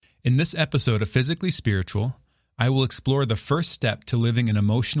In this episode of Physically Spiritual, I will explore the first step to living an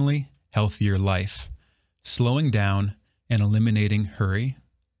emotionally healthier life, slowing down and eliminating hurry.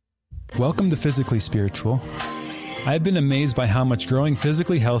 Welcome to Physically Spiritual. I have been amazed by how much growing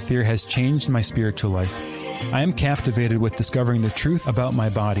physically healthier has changed my spiritual life. I am captivated with discovering the truth about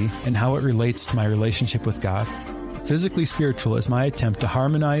my body and how it relates to my relationship with God. Physically Spiritual is my attempt to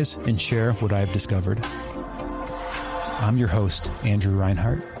harmonize and share what I have discovered. I'm your host, Andrew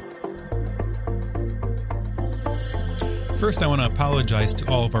Reinhardt. First, I want to apologize to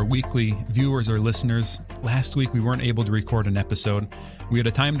all of our weekly viewers or listeners. Last week, we weren't able to record an episode. We had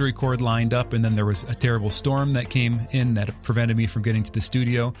a time to record lined up, and then there was a terrible storm that came in that prevented me from getting to the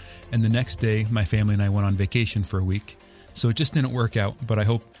studio. And the next day, my family and I went on vacation for a week. So it just didn't work out, but I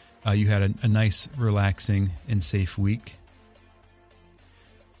hope you had a nice, relaxing, and safe week.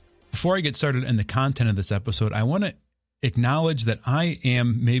 Before I get started in the content of this episode, I want to acknowledge that I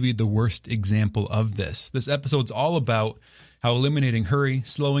am maybe the worst example of this. This episode's all about how eliminating hurry,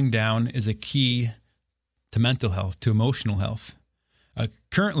 slowing down is a key to mental health, to emotional health.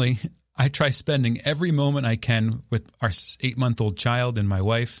 Currently, I try spending every moment I can with our 8-month-old child and my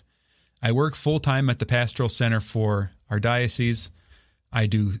wife. I work full-time at the Pastoral Center for our diocese. I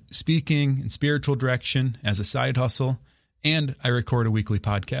do speaking and spiritual direction as a side hustle, and I record a weekly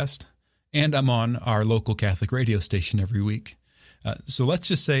podcast. And I'm on our local Catholic radio station every week. So let's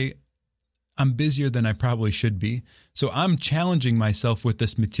just say I'm busier than I probably should be. So I'm challenging myself with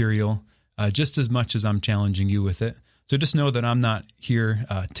this material just as much as I'm challenging you with it. So just know that I'm not here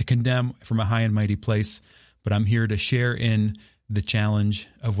to condemn from a high and mighty place, but I'm here to share in the challenge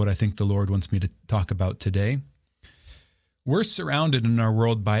of what I think the Lord wants me to talk about today. We're surrounded in our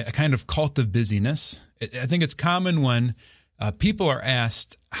world by a kind of cult of busyness. I think it's common when people are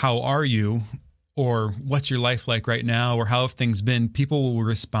asked, how are you? Or what's your life like right now? Or how have things been? People will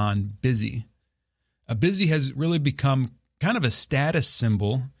respond, busy. Busy has really become kind of a status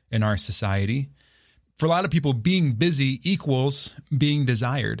symbol in our society. For a lot of people, being busy equals being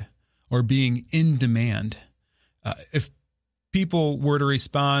desired or being in demand. If people were to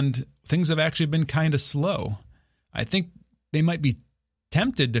respond, things have actually been kind of slow, I think they might be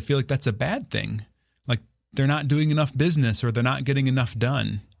tempted to feel like that's a bad thing. Like they're not doing enough business or they're not getting enough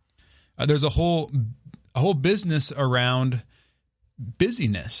done. There's a whole business around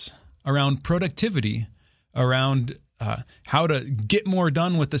busyness, around productivity, around how to get more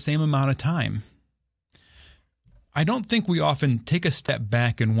done with the same amount of time. I don't think we often take a step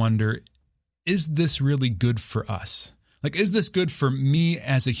back and wonder, is this really good for us? Like, is this good for me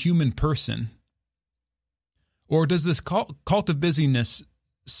as a human person? Or does this cult of busyness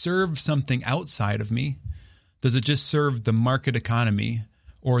serve something outside of me? Does it just serve the market economy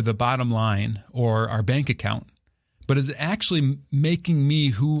or the bottom line or our bank account? But is it actually making me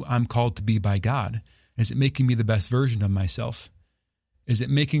who I'm called to be by God? Is it making me the best version of myself? Is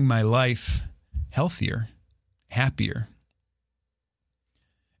it making my life healthier, happier?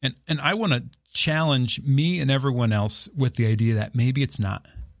 And I want to challenge me and everyone else with the idea that maybe it's not.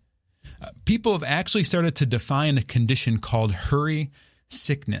 People have actually started to define a condition called hurry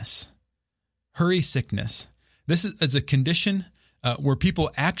sickness. Hurry sickness. This is a condition where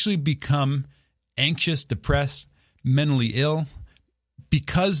people actually become anxious, depressed, mentally ill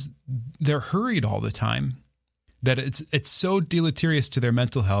because they're hurried all the time, that it's so deleterious to their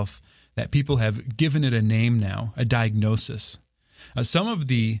mental health that people have given it a name now, a diagnosis. Some of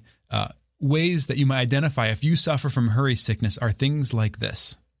the ways that you might identify if you suffer from hurry sickness are things like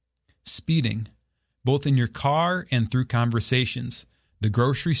this: speeding, both in your car and through conversations, the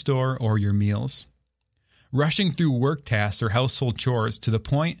grocery store or your meals; rushing through work tasks or household chores to the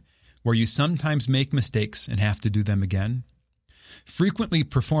point where you sometimes make mistakes and have to do them again; frequently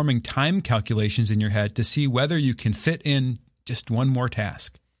performing time calculations in your head to see whether you can fit in just one more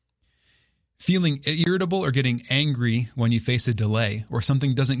task; feeling irritable or getting angry when you face a delay or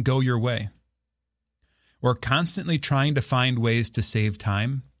something doesn't go your way; or constantly trying to find ways to save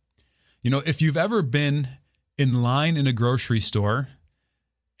time. You know, if you've ever been in line in a grocery store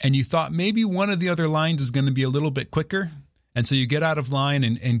and you thought maybe one of the other lines is going to be a little bit quicker, and so you get out of line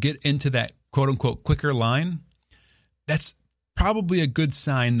and get into that quote-unquote quicker line, that's probably a good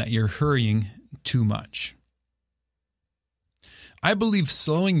sign that you're hurrying too much. I believe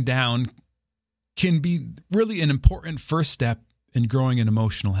slowing down can be really an important first step in growing in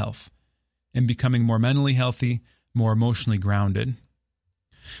emotional health and becoming more mentally healthy, more emotionally grounded.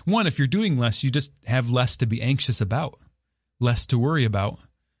 One, if you're doing less, you just have less to be anxious about, less to worry about,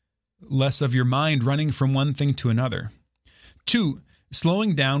 less of your mind running from one thing to another. Two,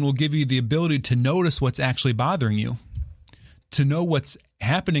 slowing down will give you the ability to notice what's actually bothering you, to know what's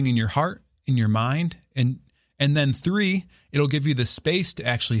happening in your heart, in your mind. And then 3, it'll give you the space to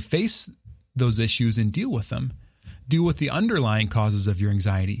actually face those issues and deal with them. Deal with the underlying causes of your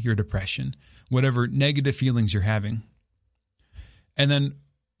anxiety, your depression, whatever negative feelings you're having. And then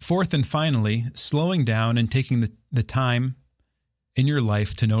 4th and finally, slowing down and taking the time in your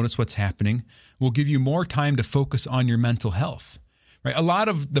life to notice what's happening will give you more time to focus on your mental health. Right? A lot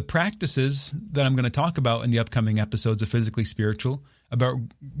of the practices that I'm going to talk about in the upcoming episodes of Physically Spiritual about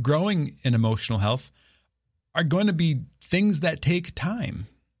growing in emotional health are going to be things that take time.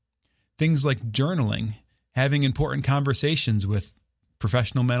 Things like journaling, having important conversations with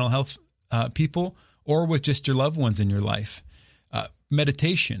professional mental health people or with just your loved ones in your life,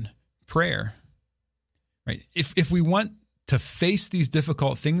 meditation, prayer. Right? If we want to face these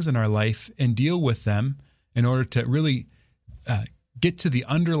difficult things in our life and deal with them in order to really get to the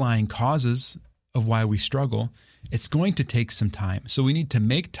underlying causes of why we struggle, it's going to take some time. So we need to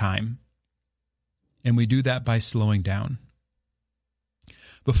make time, and we do that by slowing down.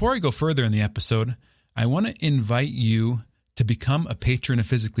 Before I go further in the episode, I want to invite you to become a patron of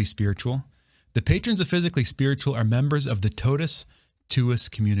Physically Spiritual. The patrons of Physically Spiritual are members of the Totus Tuus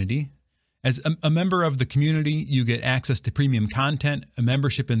community. As a member of the community, you get access to premium content, a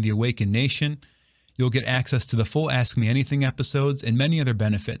membership in the Awakened Nation. You'll get access to the full Ask Me Anything episodes and many other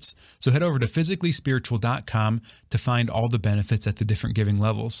benefits. So head over to physicallyspiritual.com to find all the benefits at the different giving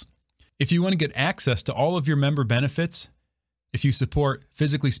levels. If you want to get access to all of your member benefits, if you support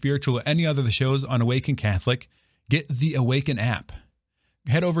Physically Spiritual or any other of the shows on Awaken Catholic, get the Awaken app.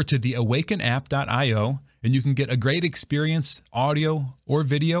 Head over to theawakenapp.io and you can get a great experience, audio or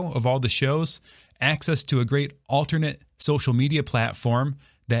video of all the shows, access to a great alternate social media platform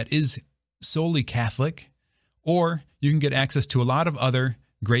that is solely Catholic, or you can get access to a lot of other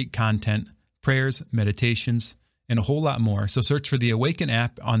great content, prayers, meditations, and a whole lot more. So search for the Awaken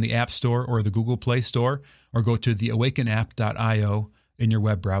app on the App Store or the Google Play Store, or go to theawakenapp.io in your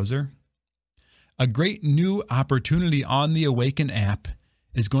web browser. A great new opportunity on the Awaken app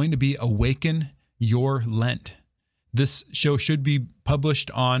is going to be Awaken Your Lent. This show should be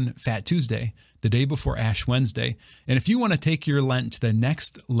published on Fat Tuesday, the day before Ash Wednesday. And if you want to take your Lent to the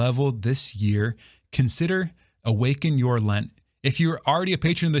next level this year, consider Awaken Your Lent. If you're already a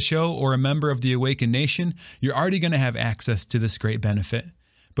patron of the show or a member of the Awaken Nation, you're already going to have access to this great benefit.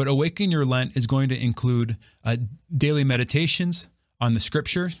 But Awaken Your Lent is going to include daily meditations on the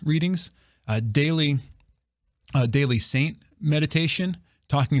scripture readings, daily saint meditation,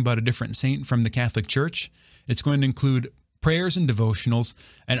 talking about a different saint from the Catholic Church. It's going to include prayers and devotionals,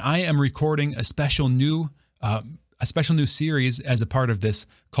 and I am recording a special new series as a part of this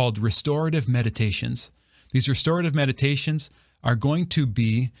called Restorative Meditations. These restorative meditations are going to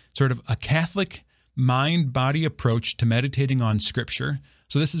be sort of a Catholic mind-body approach to meditating on Scripture.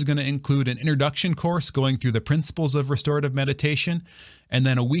 So this is going to include an introduction course going through the principles of restorative meditation, and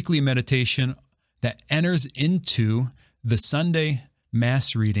then a weekly meditation that enters into the Sunday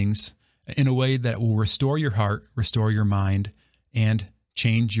Mass readings in a way that will restore your heart, restore your mind, and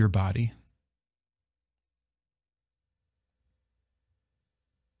change your body.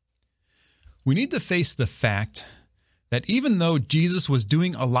 We need to face the fact that even though Jesus was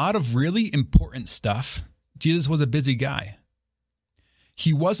doing a lot of really important stuff, Jesus was a busy guy.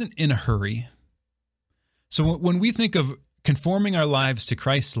 He wasn't in a hurry. So when we think of conforming our lives to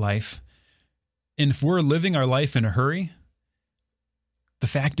Christ's life, and if we're living our life in a hurry, the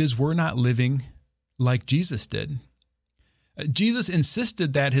fact is we're not living like Jesus did. Jesus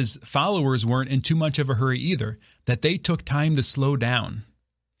insisted that his followers weren't in too much of a hurry either, that they took time to slow down.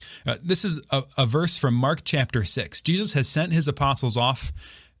 This is a verse from Mark chapter 6. Jesus has sent his apostles off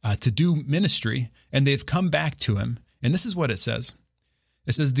to do ministry, and they've come back to him. And this is what it says.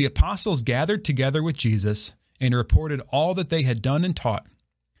 It says, the apostles gathered together with Jesus and reported all that they had done and taught.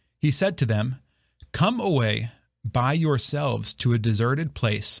 He said to them, come away by yourselves to a deserted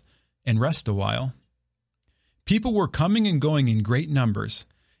place and rest a while. People were coming and going in great numbers,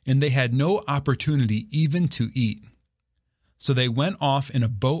 and they had no opportunity even to eat. So they went off in a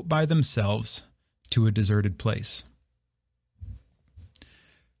boat by themselves to a deserted place.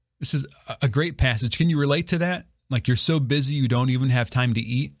 This is a great passage. Can you relate to that? Like you're so busy you don't even have time to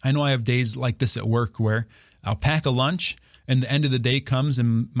eat. I know I have days like this at work where I'll pack a lunch and the end of the day comes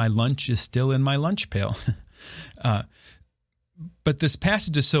and my lunch is still in my lunch pail. But this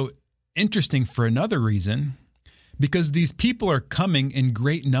passage is so interesting for another reason, because these people are coming in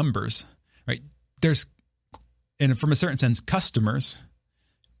great numbers, right? There's, and from a certain sense, customers.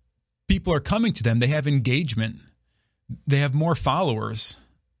 People are coming to them. They have engagement. They have more followers.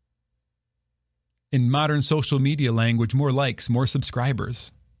 in modern social media language, more likes, more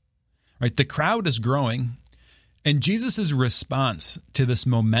subscribers. Right? The crowd is growing, and Jesus' response to this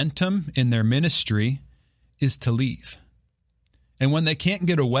momentum in their ministry is to leave. And when they can't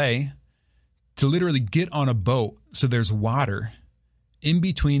get away, to literally get on a boat so there's water in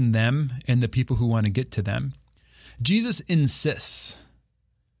between them and the people who want to get to them. Jesus insists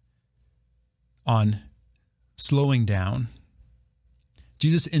on slowing down.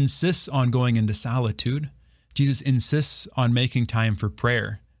 Jesus insists on going into solitude. Jesus insists on making time for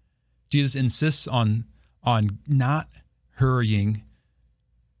prayer. Jesus insists on not hurrying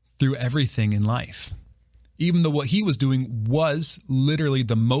through everything in life, even though what he was doing was literally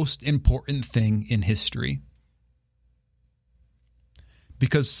the most important thing in history.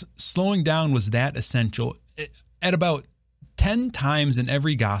 Because slowing down was that essential. At about 10 times in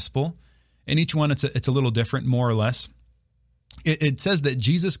every gospel, and each one it's a little different, more or less, it says that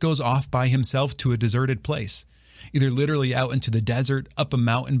Jesus goes off by himself to a deserted place, either literally out into the desert, up a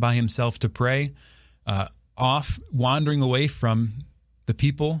mountain by himself to pray, off wandering away from the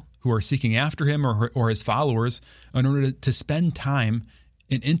people who are seeking after him or his followers in order to spend time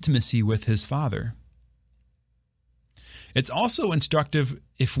in intimacy with his Father. It's also instructive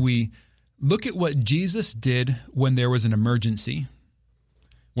if we look at what Jesus did when there was an emergency,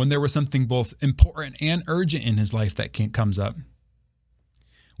 when there was something both important and urgent in his life that comes up.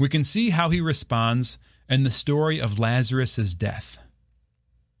 We can see how he responds in the story of Lazarus' death.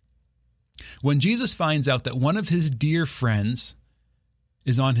 When Jesus finds out that one of his dear friends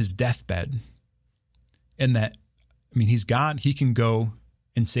is on his deathbed, and that, he's God, he can go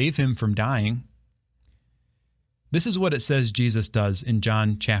and save him from dying. This is what it says Jesus does in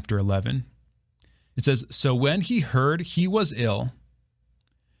John chapter 11. It says, "So when he heard he was ill,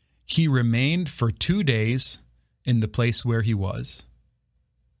 he remained for 2 days in the place where he was."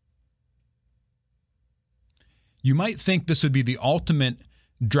 You might think this would be the ultimate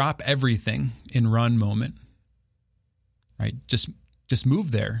drop everything and run moment, right? Just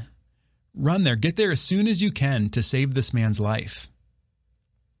move there, run there, get there as soon as you can to save this man's life.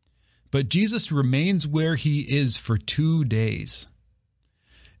 But Jesus remains where he is for 2 days.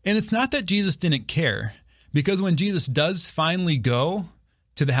 And it's not that Jesus didn't care, because when Jesus does finally go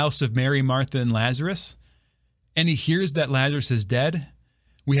to the house of Mary, Martha, and Lazarus, and he hears that Lazarus is dead,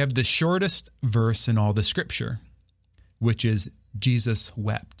 we have the shortest verse in all the scripture, which is Jesus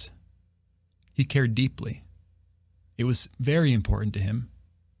wept. He cared deeply. It was very important to him,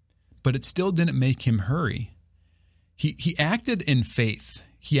 but it still didn't make him hurry. He acted in faith.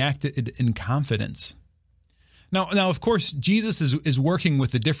 He acted in confidence. Now, of course, Jesus is working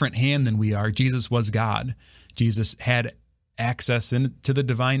with a different hand than we are. Jesus was God. Jesus had access to the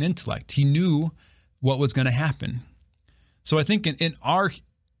divine intellect. He knew what was going to happen. So I think in our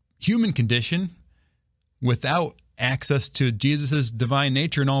human condition, without access to Jesus' divine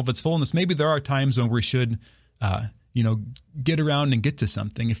nature and all of its fullness, maybe there are times when we should, get around and get to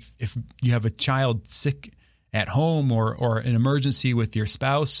something. If you have a child sick at home or an emergency with your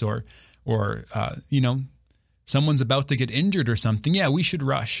spouse or someone's about to get injured or something, yeah, we should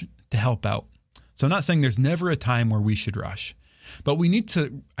rush to help out. So I'm not saying there's never a time where we should rush, but we need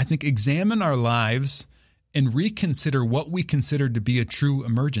to, I think, examine our lives and reconsider what we consider to be a true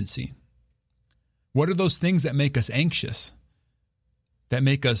emergency. What are those things that make us anxious, that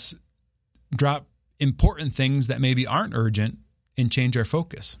make us drop important things that maybe aren't urgent and change our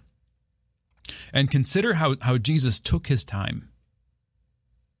focus? And consider how Jesus took his time.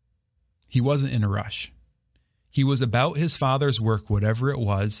 He wasn't in a rush. He was about his Father's work, whatever it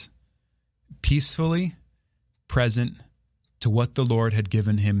was, peacefully present to what the Lord had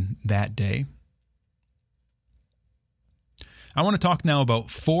given him that day. I want to talk now about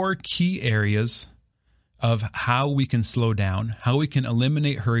 4 key areas of how we can slow down, how we can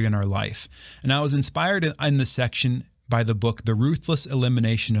eliminate hurry in our life. And I was inspired in this section by the book, The Ruthless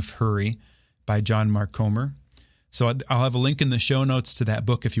Elimination of Hurry by John Mark Comer. So I'll have a link in the show notes to that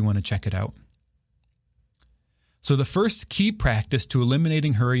book if you want to check it out. So the first key practice to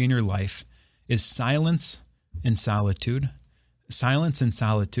eliminating hurry in your life is silence and solitude. Silence and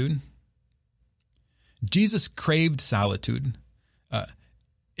solitude. Jesus craved solitude.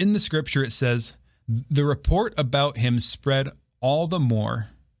 In the scripture it says, "The report about him spread all the more,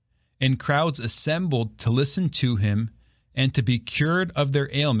 and crowds assembled to listen to him and to be cured of their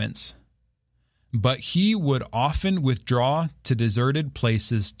ailments. But he would often withdraw to deserted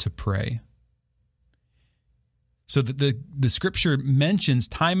places to pray." So that the scripture mentions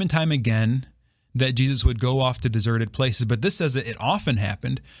time and time again that Jesus would go off to deserted places, but this says that it often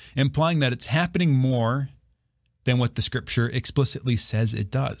happened, implying that it's happening more than what the scripture explicitly says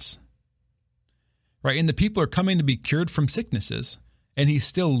it does. right? And the people are coming to be cured from sicknesses, and he's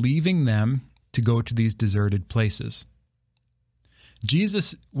still leaving them to go to these deserted places.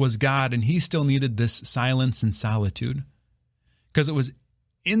 Jesus was God, and he still needed this silence and solitude, because it was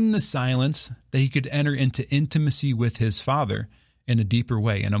in the silence that he could enter into intimacy with his Father in a deeper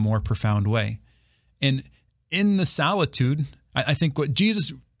way, in a more profound way. And in the solitude, I think what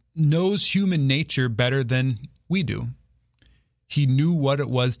Jesus knows human nature better than we do. He knew what it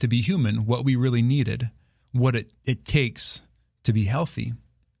was to be human, what we really needed, what it takes to be healthy.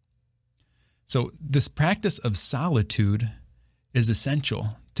 So this practice of solitude is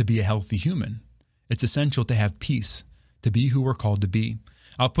essential to be a healthy human. It's essential to have peace, to be who we're called to be.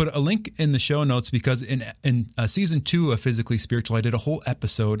 I'll put a link in the show notes because in season 2 of Physically Spiritual, I did a whole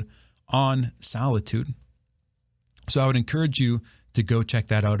episode on solitude. So I would encourage you to go check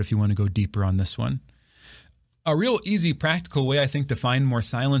that out if you want to go deeper on this one. A real easy, practical way, I think, to find more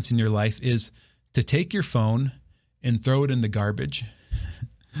silence in your life is to take your phone and throw it in the garbage.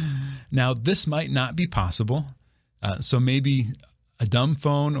 Now, this might not be possible. So maybe a dumb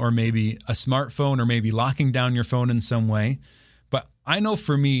phone, or maybe a smartphone, or maybe locking down your phone in some way. But I know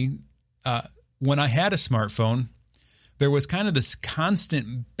for me, when I had a smartphone, there was kind of this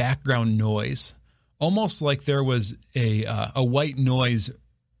constant background noise, almost like there was a white noise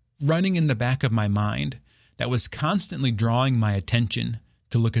running in the back of my mind that was constantly drawing my attention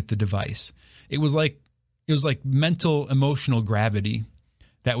to look at the device. It was like mental, emotional gravity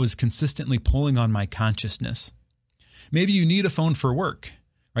that was consistently pulling on my consciousness. Maybe you need a phone for work,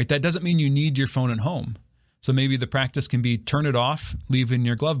 right? That doesn't mean you need your phone at home. So maybe the practice can be turn it off, leave it in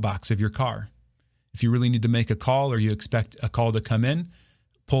your glove box of your car. If you really need to make a call or you expect a call to come in,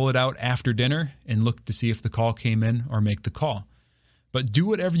 pull it out after dinner and look to see if the call came in or make the call. But do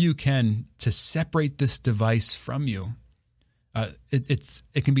whatever you can to separate this device from you.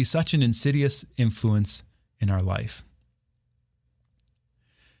 It can be such an insidious influence in our life.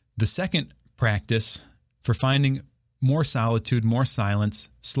 The second practice for finding more solitude, more silence,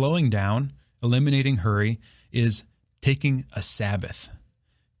 slowing down, eliminating hurry, is taking a Sabbath.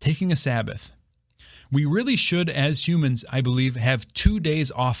 Taking a Sabbath. We really should, as humans, I believe, have 2 days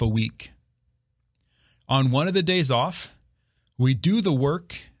off a week. On one of the days off, we do the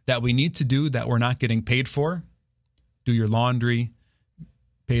work that we need to do that we're not getting paid for. Do your laundry,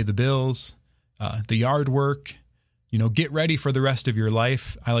 pay the bills, the yard work, get ready for the rest of your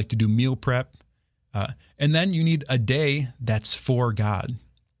life. I like to do meal prep. And then you need a day that's for God,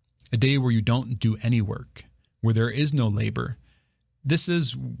 a day where you don't do any work, where there is no labor. This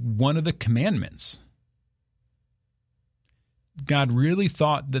is one of the commandments. God really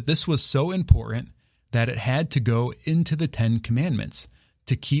thought that this was so important that it had to go into the 10 Commandments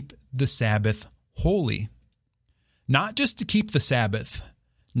to keep the Sabbath holy. Not just to keep the Sabbath,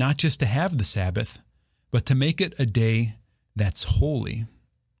 not just to have the Sabbath, but to make it a day that's holy.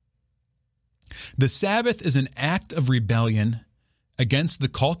 The Sabbath is an act of rebellion against the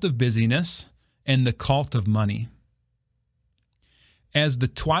cult of busyness and the cult of money. As the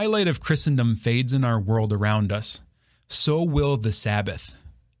twilight of Christendom fades in our world around us, so will the Sabbath.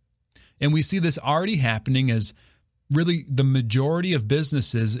 And we see this already happening as really the majority of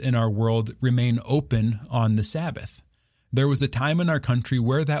businesses in our world remain open on the Sabbath. There was a time in our country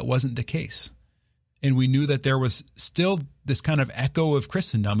where that wasn't the case. And we knew that there was still this kind of echo of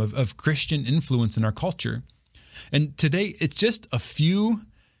Christendom, of Christian influence in our culture. And today, it's just a few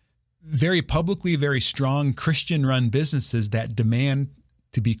very publicly, very strong Christian-run businesses that demand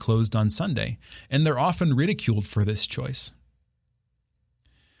to be closed on Sunday. And they're often ridiculed for this choice.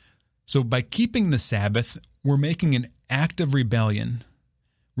 So by keeping the Sabbath, we're making an act of rebellion.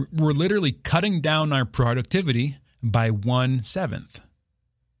 We're literally cutting down our productivity by 1/7.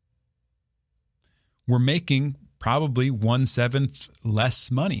 We're making probably 1/7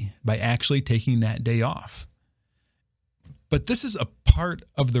 less money by actually taking that day off. But this is a part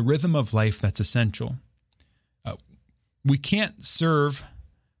of the rhythm of life that's essential. We can't serve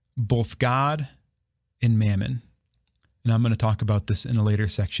both God and mammon. And I'm going to talk about this in a later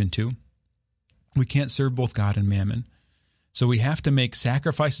section too. We can't serve both God and mammon. So we have to make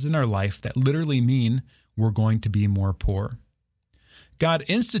sacrifices in our life that literally mean we're going to be more poor. God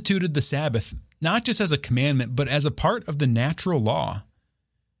instituted the Sabbath not just as a commandment, but as a part of the natural law.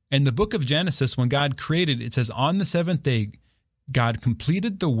 In the book of Genesis, when God created, it says, on the seventh day, God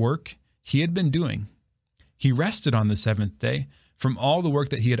completed the work he had been doing. He rested on the seventh day from all the work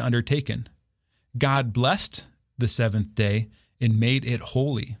that he had undertaken. God blessed the seventh day and made it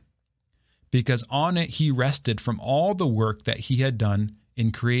holy, because on it he rested from all the work that he had done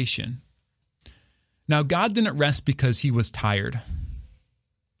in creation. Now, God didn't rest because he was tired.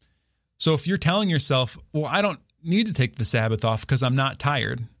 So if you're telling yourself, well, I don't need to take the Sabbath off because I'm not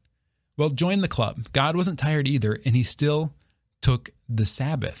tired, well, join the club. God wasn't tired either, and he still took the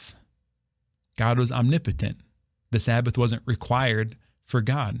Sabbath. God was omnipotent. The Sabbath wasn't required for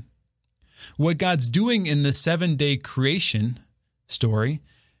God. What God's doing in the 7-day creation story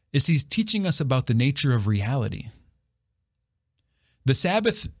is he's teaching us about the nature of reality. The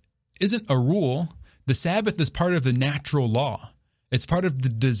Sabbath isn't a rule. The Sabbath is part of the natural law. It's part of the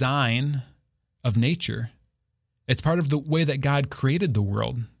design of nature. It's part of the way that God created the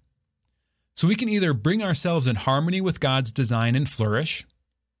world. So we can either bring ourselves in harmony with God's design and flourish,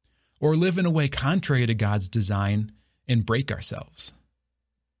 or live in a way contrary to God's design and break ourselves.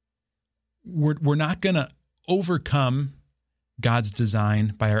 We're not going to overcome God's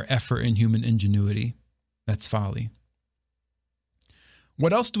design by our effort and human ingenuity. That's folly.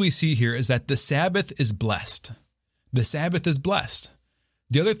 What else do we see here is that the Sabbath is blessed. The Sabbath is blessed.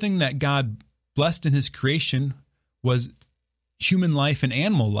 The other thing that God blessed in his creation was human life and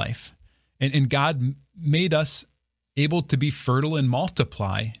animal life. And God made us able to be fertile and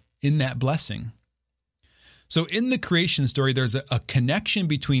multiply in that blessing. So in the creation story, there's a connection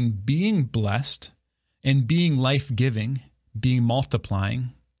between being blessed and being life-giving, being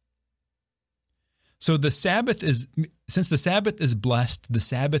multiplying. So since the Sabbath is blessed, the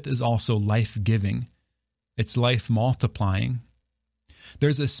Sabbath is also life-giving. It's life-multiplying.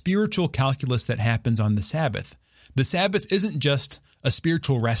 There's a spiritual calculus that happens on the Sabbath. The Sabbath isn't just a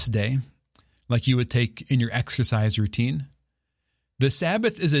spiritual rest day like you would take in your exercise routine. The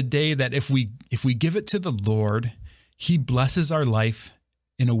Sabbath is a day that if we give it to the Lord, he blesses our life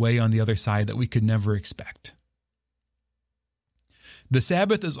in a way on the other side that we could never expect. The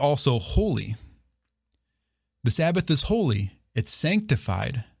Sabbath is also holy. The Sabbath is holy. It's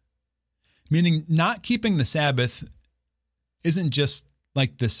sanctified. Meaning not keeping the Sabbath isn't just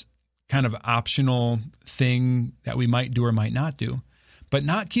like this kind of optional thing that we might do or might not do. But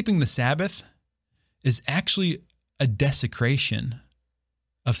not keeping the Sabbath is actually a desecration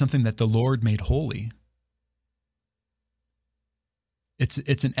of something that the Lord made holy.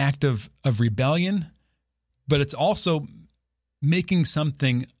 It's an act of rebellion, but it's also making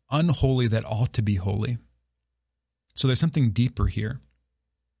something unholy that ought to be holy. So there's something deeper here.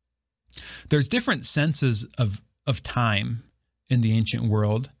 There's different senses of time in the ancient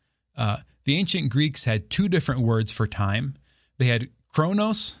world. The ancient Greeks had 2 different words for time. They had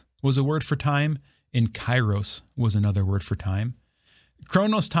chronos was a word for time, and kairos was another word for time.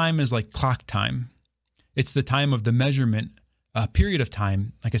 Chronos time is like clock time. It's the time of the measurement, a period of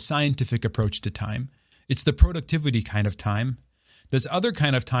time, like a scientific approach to time. It's the productivity kind of time. This other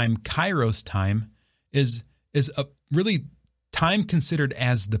kind of time, kairos time, is a really time considered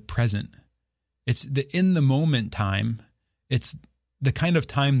as the present. It's the in-the-moment time. It's the kind of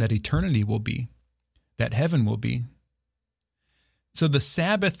time that eternity will be, that heaven will be. So the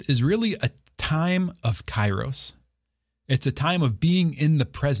Sabbath is really a time of kairos. It's a time of being in the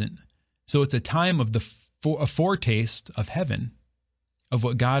present. So it's a time of a foretaste of heaven, of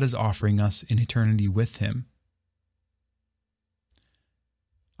what God is offering us in eternity with him.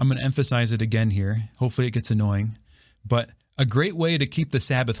 I'm going to emphasize it again here. Hopefully it gets annoying. But a great way to keep the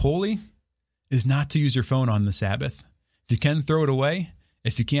Sabbath holy is not to use your phone on the Sabbath. If you can, throw it away.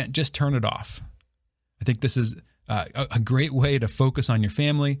 If you can't, just turn it off. I think this is a great way to focus on your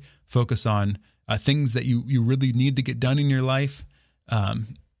family, focus on things that you really need to get done in your life,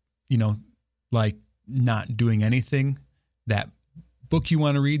 like not doing anything, that book you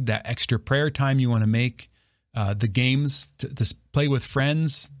want to read, that extra prayer time you want to make, the games to play with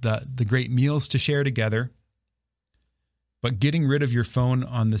friends, the great meals to share together. But getting rid of your phone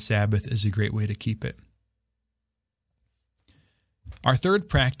on the Sabbath is a great way to keep it. Our third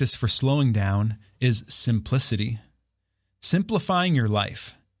practice for slowing down is simplicity. Simplifying your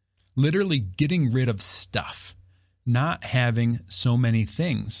life. Literally getting rid of stuff. Not having so many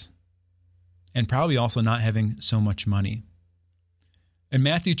things. And probably also not having so much money. In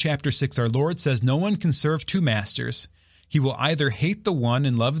Matthew chapter 6, our Lord says, "No one can serve 2 masters. He will either hate the one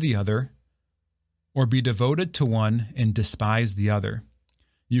and love the other, or be devoted to one and despise the other.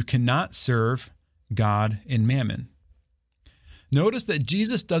 You cannot serve God and mammon." Notice that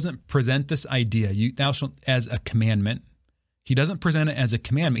Jesus doesn't present this idea, thou shalt, as a commandment. He doesn't present it as a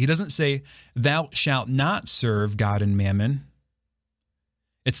commandment. He doesn't say, thou shalt not serve God and mammon.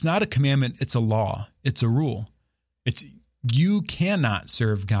 It's not a commandment, it's a law. It's a rule. It's you cannot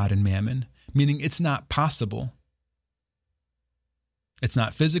serve God and mammon, meaning it's not possible. It's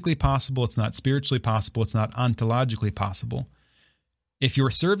not physically possible. It's not spiritually possible. It's not ontologically possible. If you're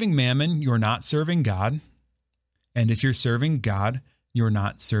serving mammon, you're not serving God. And if you're serving God, you're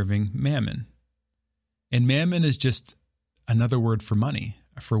not serving mammon. And mammon is just another word for money,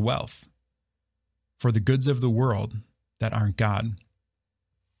 for wealth, for the goods of the world that aren't God.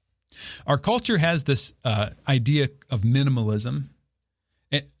 Our culture has this idea of minimalism.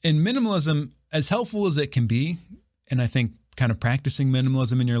 And minimalism, as helpful as it can be, and I think kind of practicing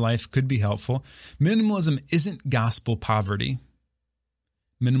minimalism in your life could be helpful, minimalism isn't gospel poverty.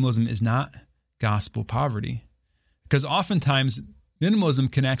 Minimalism is not gospel poverty. Because oftentimes, minimalism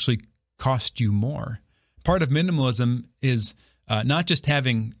can actually cost you more. Part of minimalism is not just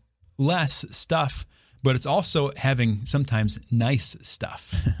having less stuff, but it's also having sometimes nice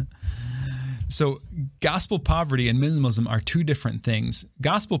stuff. So gospel poverty and minimalism are two different things.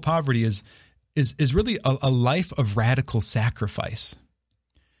 Gospel poverty is really a life of radical sacrifice.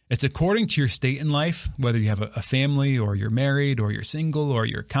 It's according to your state in life, whether you have a family or you're married or you're single or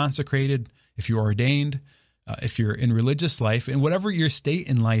you're consecrated, if you're ordained, if you're in religious life, and whatever your state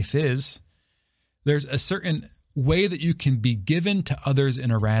in life is, there's a certain way that you can be given to others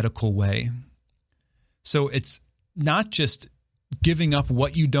in a radical way. So it's not just giving up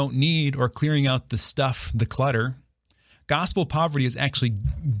what you don't need or clearing out the stuff, the clutter. Gospel poverty is actually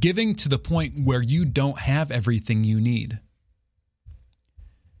giving to the point where you don't have everything you need.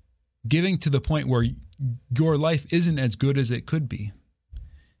 Giving to the point where your life isn't as good as it could be.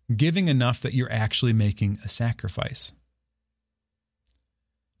 Giving enough that you're actually making a sacrifice.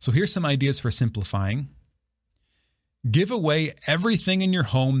 So here's some ideas for simplifying. Give away everything in your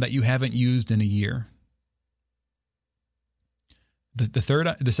home that you haven't used in a year.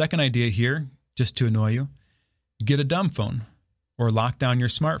 The second idea here, just to annoy you, get a dumb phone or lock down your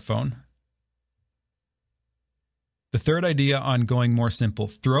smartphone. The third idea on going more simple,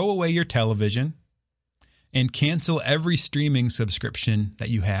 throw away your television and cancel every streaming subscription that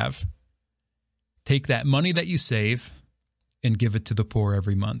you have. Take that money that you save and give it to the poor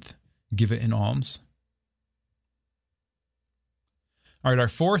every month. Give it in alms. All right, our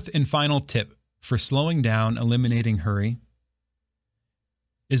fourth and final tip for slowing down, eliminating hurry,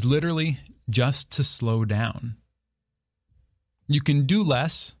 is literally just to slow down. You can do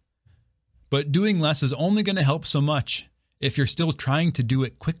less, but doing less is only going to help so much if you're still trying to do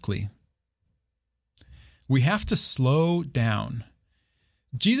it quickly. We have to slow down.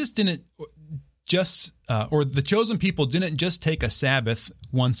 Jesus didn't just, or the chosen people didn't just take a Sabbath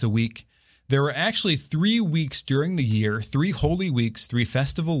once a week. There were actually 3 weeks during the year, 3 holy weeks, 3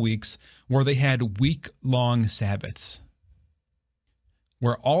 festival weeks, where they had week-long Sabbaths,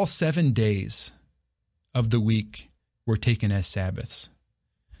 where all 7 days of the week were taken as Sabbaths.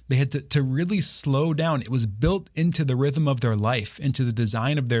 They had to really slow down. It was built into the rhythm of their life, into the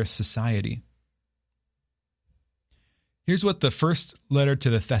design of their society. Here's what the first letter to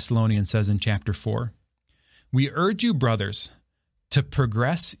the Thessalonians says in chapter 4. We urge you, brothers, to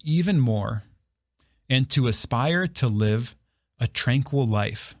progress even more and to aspire to live a tranquil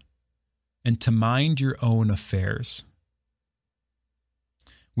life and to mind your own affairs.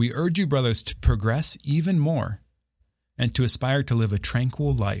 We urge you, brothers, to progress even more and to aspire to live a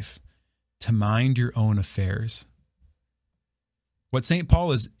tranquil life, to mind your own affairs. What St.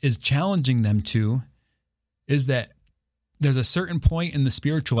 Paul is challenging them to is that there's a certain point in the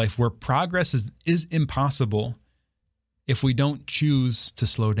spiritual life where progress is impossible if we don't choose to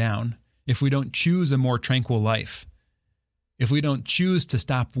slow down, if we don't choose a more tranquil life, if we don't choose to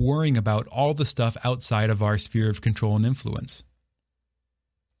stop worrying about all the stuff outside of our sphere of control and influence,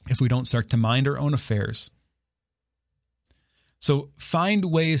 if we don't start to mind our own affairs. So find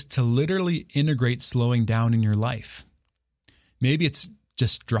ways to literally integrate slowing down in your life. Maybe it's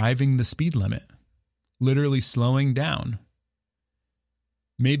just driving the speed limit, literally slowing down.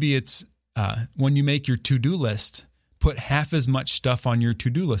 Maybe it's when you make your to-do list, put half as much stuff on your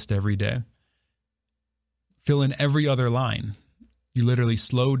to-do list every day. Fill in every other line. You literally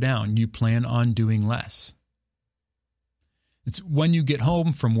slow down. You plan on doing less. It's when you get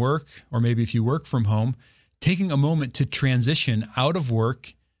home from work, or maybe if you work from home, taking a moment to transition out of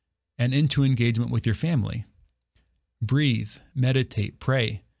work and into engagement with your family. Breathe, meditate,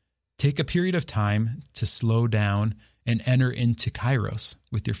 pray. Take a period of time to slow down and enter into kairos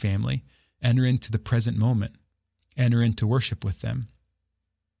with your family. Enter into the present moment. Enter into worship with them.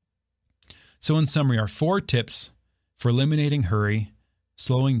 So in summary, our 4 tips for eliminating hurry,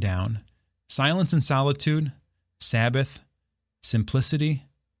 slowing down: silence and solitude, Sabbath, simplicity,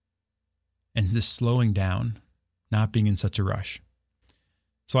 and just slowing down, not being in such a rush.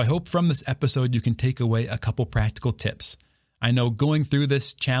 So I hope from this episode you can take away a couple practical tips. I know going through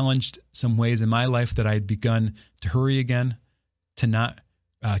this challenged some ways in my life that I had begun to hurry again, to not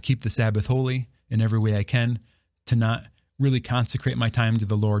keep the Sabbath holy in every way I can, to not really consecrate my time to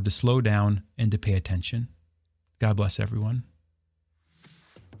the Lord, to slow down and to pay attention. God bless everyone.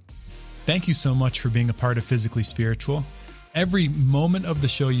 Thank you so much for being a part of Physically Spiritual. Every moment of the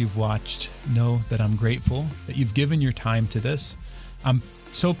show you've watched, know that I'm grateful that you've given your time to this. I'm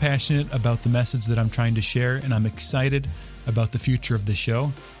so passionate about the message that I'm trying to share, and I'm excited about the future of the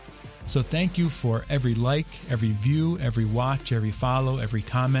show. So thank you for every like, every view, every watch, every follow, every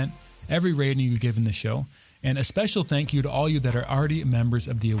comment, every rating you give in the show. And a special thank you to all you that are already members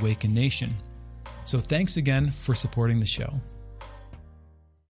of the Awakened Nation. So thanks again for supporting the show.